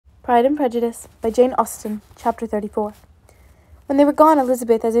Pride and Prejudice by Jane Austen, Chapter 34. When they were gone,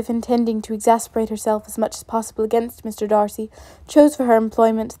 Elizabeth, as if intending to exasperate herself as much as possible against Mr. Darcy, chose for her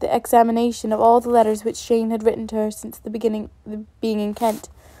employment the examination of all the letters which Jane had written to her since the being in Kent.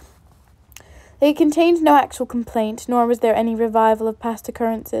 They contained no actual complaint, nor was there any revival of past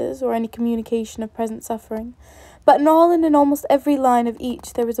occurrences, or any communication of present suffering. But in all and in almost every line of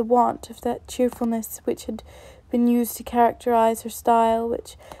each there was a want of that cheerfulness which had been used to characterize her style,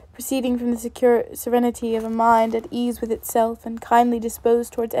 which, proceeding from the secure serenity of a mind at ease with itself and kindly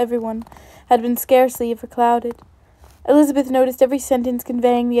disposed towards everyone, had been scarcely ever clouded. Elizabeth noticed every sentence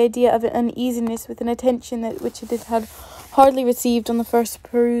conveying the idea of an uneasiness with an attention which it had hardly received on the first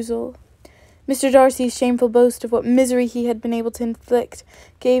perusal. Mr. Darcy's shameful boast of what misery he had been able to inflict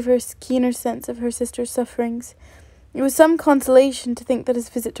gave her a keener sense of her sister's sufferings. It was some consolation to think that his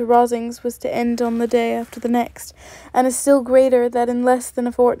visit to Rosings was to end on the day after the next, and a still greater that in less than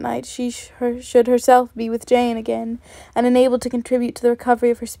a fortnight she should herself be with Jane again, and enabled to contribute to the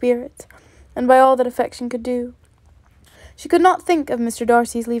recovery of her spirits, and by all that affection could do. She could not think of Mr.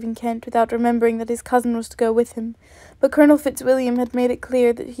 Darcy's leaving Kent without remembering that his cousin was to go with him, but Colonel Fitzwilliam had made it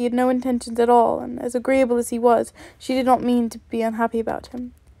clear that he had no intentions at all, and as agreeable as he was, she did not mean to be unhappy about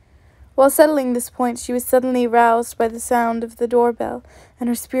him. While settling this point, she was suddenly roused by the sound of the door-bell, and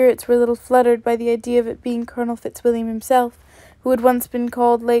her spirits were a little fluttered by the idea of it being Colonel Fitzwilliam himself, who had once been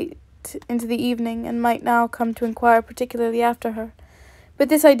called late into the evening, and might now come to inquire particularly after her. But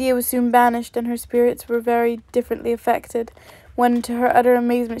this idea was soon banished, and her spirits were very differently affected, when, to her utter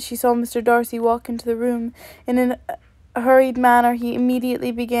amazement, she saw Mr. Darcy walk into the room. In a hurried manner, he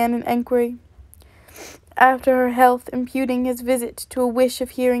immediately began an enquiry after her health, imputing his visit to a wish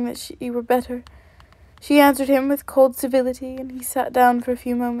of hearing that she were better. She answered him with cold civility, and he sat down for a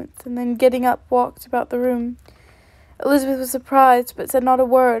few moments, and then getting up walked about the room. Elizabeth was surprised, but said not a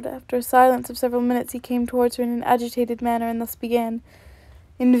word. After a silence of several minutes, he came towards her in an agitated manner, and thus began.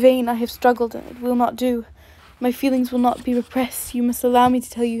 "In vain I have struggled, and it will not do. My feelings will not be repressed. You must allow me to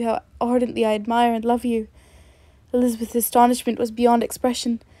tell you how ardently I admire and love you." Elizabeth's astonishment was beyond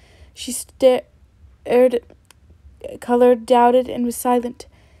expression. She coloured, doubted, and was silent.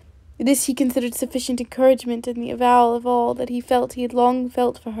 This he considered sufficient encouragement, and the avowal of all that he had long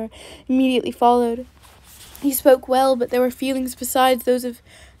felt for her immediately followed. He spoke well, but there were feelings besides those of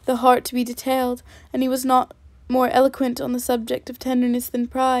the heart to be detailed, and he was not more eloquent on the subject of tenderness than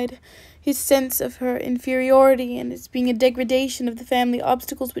pride. His sense of her inferiority, and its being a degradation of the family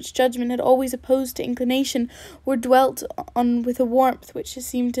obstacles which judgment had always opposed to inclination, were dwelt on with a warmth which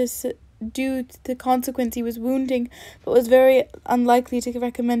seemed to due to the consequence he was wounding, but was very unlikely to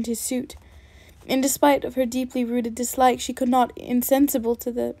recommend his suit. In despite of her deeply rooted dislike, she could not insensible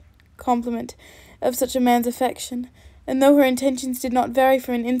to the compliment of such a man's affection, and though her intentions did not vary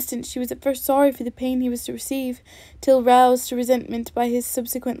for an instant, she was at first sorry for the pain he was to receive, till, roused to resentment by his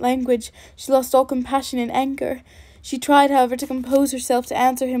subsequent language, she lost all compassion in anger. She tried, however, to compose herself to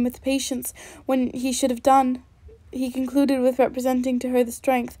answer him with patience when he should have done. He concluded with representing to her the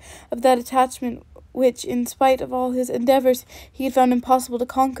strength of that attachment which, in spite of all his endeavours, he had found impossible to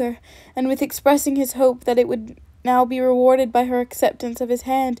conquer, and with expressing his hope that it would now be rewarded by her acceptance of his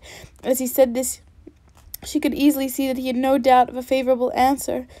hand. As he said this, she could easily see that he had no doubt of a favourable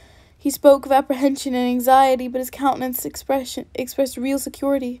answer. He spoke of apprehension and anxiety, but his countenance expressed real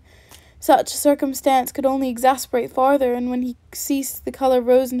security. Such a circumstance could only exasperate farther, and when he ceased, the colour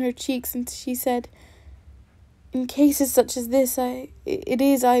rose in her cheeks, and she said, "In cases such as this, it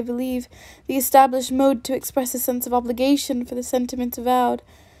is, I believe, the established mode to express a sense of obligation for the sentiments avowed.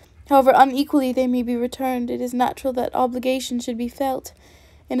 However unequally they may be returned, it is natural that obligation should be felt,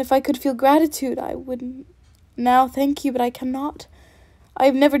 and if I could feel gratitude, I would now thank you, but I cannot. I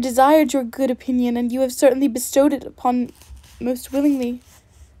have never desired your good opinion, and you have certainly bestowed it upon most willingly.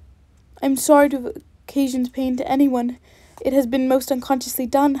 I am sorry to have occasioned pain to anyone. It has been most unconsciously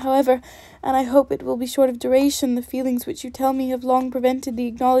done, however, and I hope it will be short of duration. The feelings which you tell me have long prevented the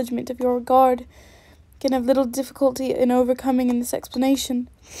acknowledgment of your regard. Can have little difficulty in overcoming in this explanation."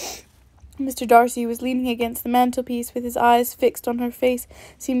 Mr. Darcy, who was leaning against the mantelpiece with his eyes fixed on her face,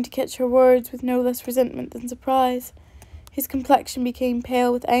 seemed to catch her words with no less resentment than surprise. His complexion became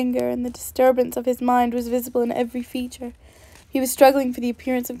pale with anger, and the disturbance of his mind was visible in every feature. He was struggling for the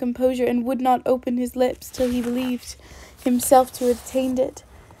appearance of composure, and would not open his lips till he believed himself to have attained it.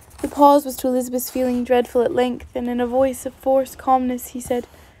 The pause was to Elizabeth's feeling dreadful at length, and in a voice of forced calmness he said,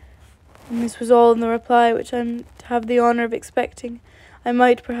 "And this was all in the reply which I am to have the honour of expecting. I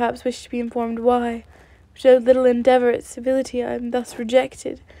might perhaps wish to be informed why. Without little endeavour at civility I am thus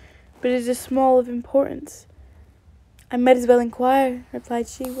rejected, but it is small of importance. I might as well inquire, replied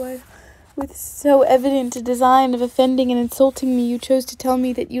she, why, with so evident a design of offending and insulting me, you chose to tell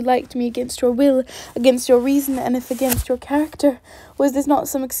me that you liked me against your will, against your reason, and if against your character. Was this not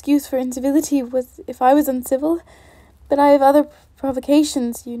some excuse for incivility, if I was uncivil? But I have other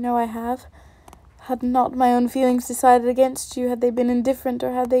provocations, you know I have. Had not my own feelings decided against you, had they been indifferent,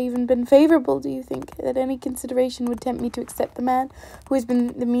 or had they even been favourable, do you think that any consideration would tempt me to accept the man who has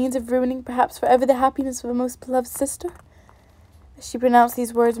been the means of ruining, perhaps for ever, the happiness of a most beloved sister? As she pronounced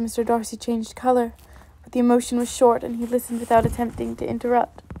these words, Mr. Darcy changed colour, but the emotion was short, and he listened without attempting to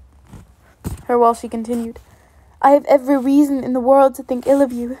interrupt her while she continued. I have every reason in the world to think ill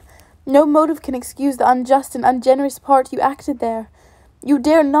of you. No motive can excuse the unjust and ungenerous part you acted there. You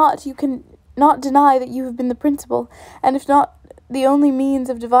can not deny that you have been the principal, and if not the only means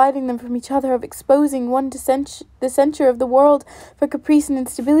of dividing them from each other, of exposing one to the censure of the world for caprice and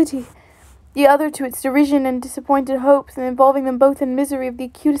instability, the other to its derision and disappointed hopes, and involving them both in misery of the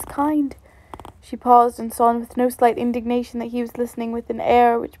acutest kind. She paused and saw with no slight indignation that he was listening with an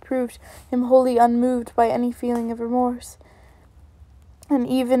air which proved him wholly unmoved by any feeling of remorse, and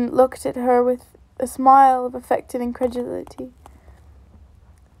even looked at her with a smile of affected incredulity.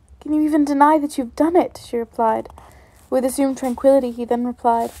 Can you even deny that you have done it? She replied. With assumed tranquillity, he then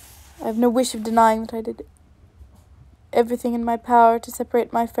replied, I have no wish of denying that I did everything in my power to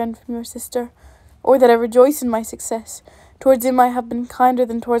separate my friend from your sister, or that I rejoice in my success. Towards him I have been kinder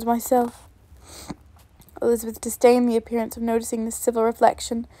than towards myself. Elizabeth disdained the appearance of noticing this civil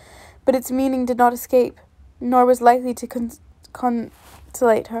reflection, but its meaning did not escape, nor was likely to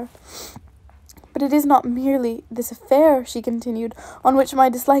consolate her. But it is not merely this affair, she continued, on which my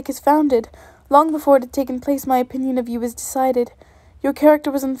dislike is founded. Long before it had taken place, my opinion of you was decided. Your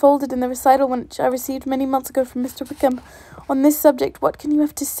character was unfolded in the recital which I received many months ago from Mr. Wickham. On this subject, what can you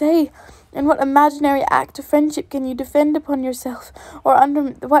have to say? And what imaginary act of friendship can you defend upon yourself, or under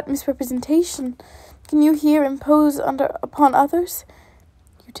what misrepresentation can you here impose upon others?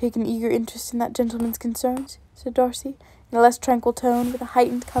 You take an eager interest in that gentleman's concerns, said Darcy, in a less tranquil tone, with a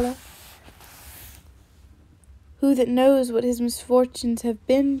heightened colour. Who that knows what his misfortunes have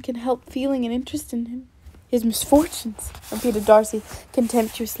been can help feeling an interest in him? His misfortunes, repeated Darcy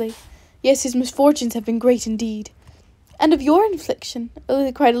contemptuously. Yes, his misfortunes have been great indeed. And of your infliction,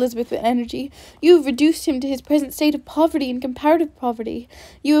 cried Elizabeth with energy. You have reduced him to his present state of poverty and comparative poverty.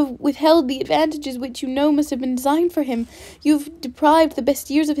 You have withheld the advantages which you know must have been designed for him. You have deprived the best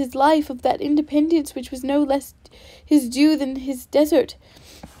years of his life of that independence which was no less his due than his desert.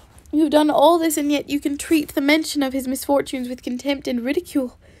 You have done all this, and yet you can treat the mention of his misfortunes with contempt and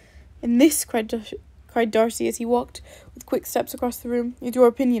ridicule. And this, cried Darcy, as he walked with quick steps across the room, is your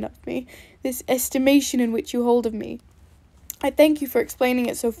opinion of me, this estimation in which you hold of me. I thank you for explaining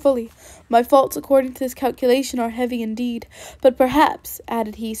it so fully. My faults, according to this calculation, are heavy indeed. But perhaps,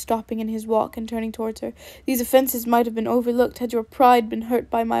 added he, stopping in his walk and turning towards her, these offences might have been overlooked had your pride been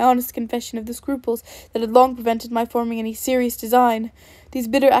hurt by my honest confession of the scruples that had long prevented my forming any serious design. These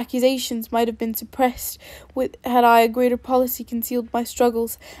bitter accusations might have been suppressed, had I a greater policy concealed my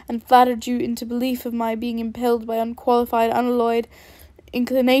struggles, and flattered you into belief of my being impelled by unqualified, unalloyed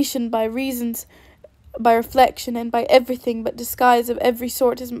inclination, by reasons, by reflection, and by everything but disguise of every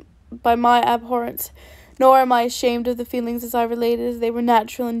sort as by my abhorrence. Nor am I ashamed of the feelings as I related, as they were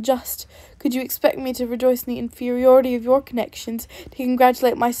natural and just. Could you expect me to rejoice in the inferiority of your connections, to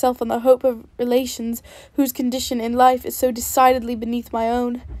congratulate myself on the hope of relations whose condition in life is so decidedly beneath my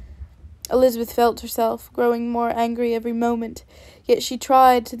own? Elizabeth felt herself growing more angry every moment, yet she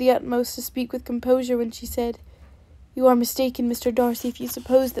tried to the utmost to speak with composure when she said, You are mistaken, Mr. Darcy, if you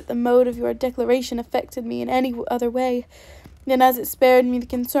suppose that the mode of your declaration affected me in any other way than as it spared me the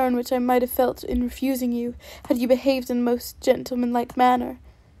concern which I might have felt in refusing you, had you behaved in a most gentlemanlike manner.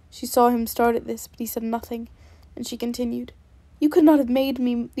 She saw him start at this, but he said nothing, and she continued, You could not have made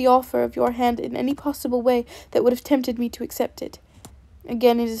me the offer of your hand in any possible way that would have tempted me to accept it.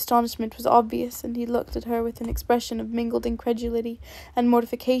 Again his astonishment was obvious, and he looked at her with an expression of mingled incredulity and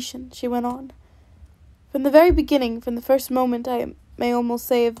mortification. She went on, From the very beginning, from the first moment, I may almost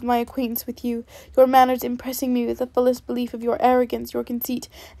say, of my acquaintance with you, your manners impressing me with the fullest belief of your arrogance, your conceit,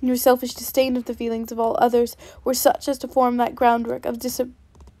 and your selfish disdain of the feelings of all others, were such as to form that groundwork of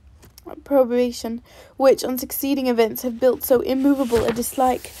disapprobation, which, on succeeding events, have built so immovable a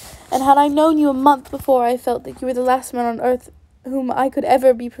dislike. And had I known you a month before, I felt that you were the last man on earth whom I could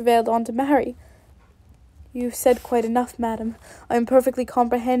ever be prevailed on to marry. You have said quite enough, madam. I perfectly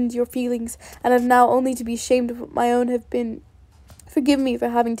comprehend your feelings, and have now only to be ashamed of what my own have been. Forgive me for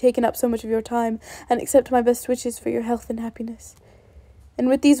having taken up so much of your time, and accept my best wishes for your health and happiness. And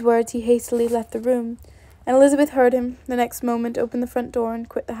with these words he hastily left the room, and Elizabeth heard him, the next moment, open the front door and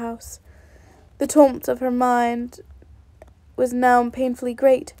quit the house. The tumult of her mind was now painfully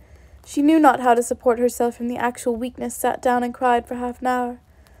great. She knew not how to support herself from the actual weakness, sat down and cried for half an hour.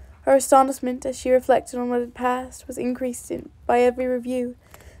 Her astonishment, as she reflected on what had passed, was increased by every review,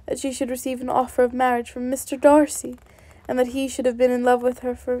 that she should receive an offer of marriage from Mr. Darcy, and that he should have been in love with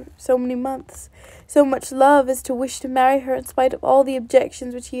her for so many months, so much love as to wish to marry her in spite of all the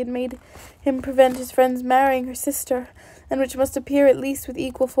objections which he had made him prevent his friends marrying her sister, and which must appear at least with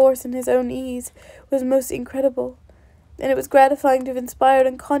equal force in his own ease, was most incredible. And it was gratifying to have inspired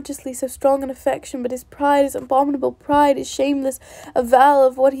unconsciously so strong an affection, but his pride, his abominable pride, his shameless avowal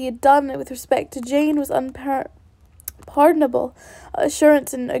of what he had done with respect to Jane was unpardonable,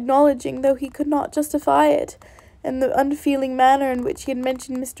 assurance in acknowledging, though he could not justify it, and the unfeeling manner in which he had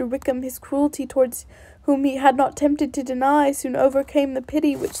mentioned Mr. Wickham, his cruelty towards whom he had not attempted to deny, soon overcame the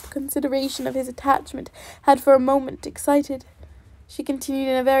pity which the consideration of his attachment had for a moment excited. She continued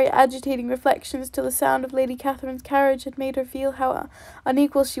in a very agitating reflections till the sound of Lady Catherine's carriage had made her feel how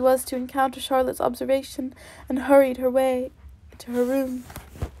unequal she was to encounter Charlotte's observation, and hurried her way to her room.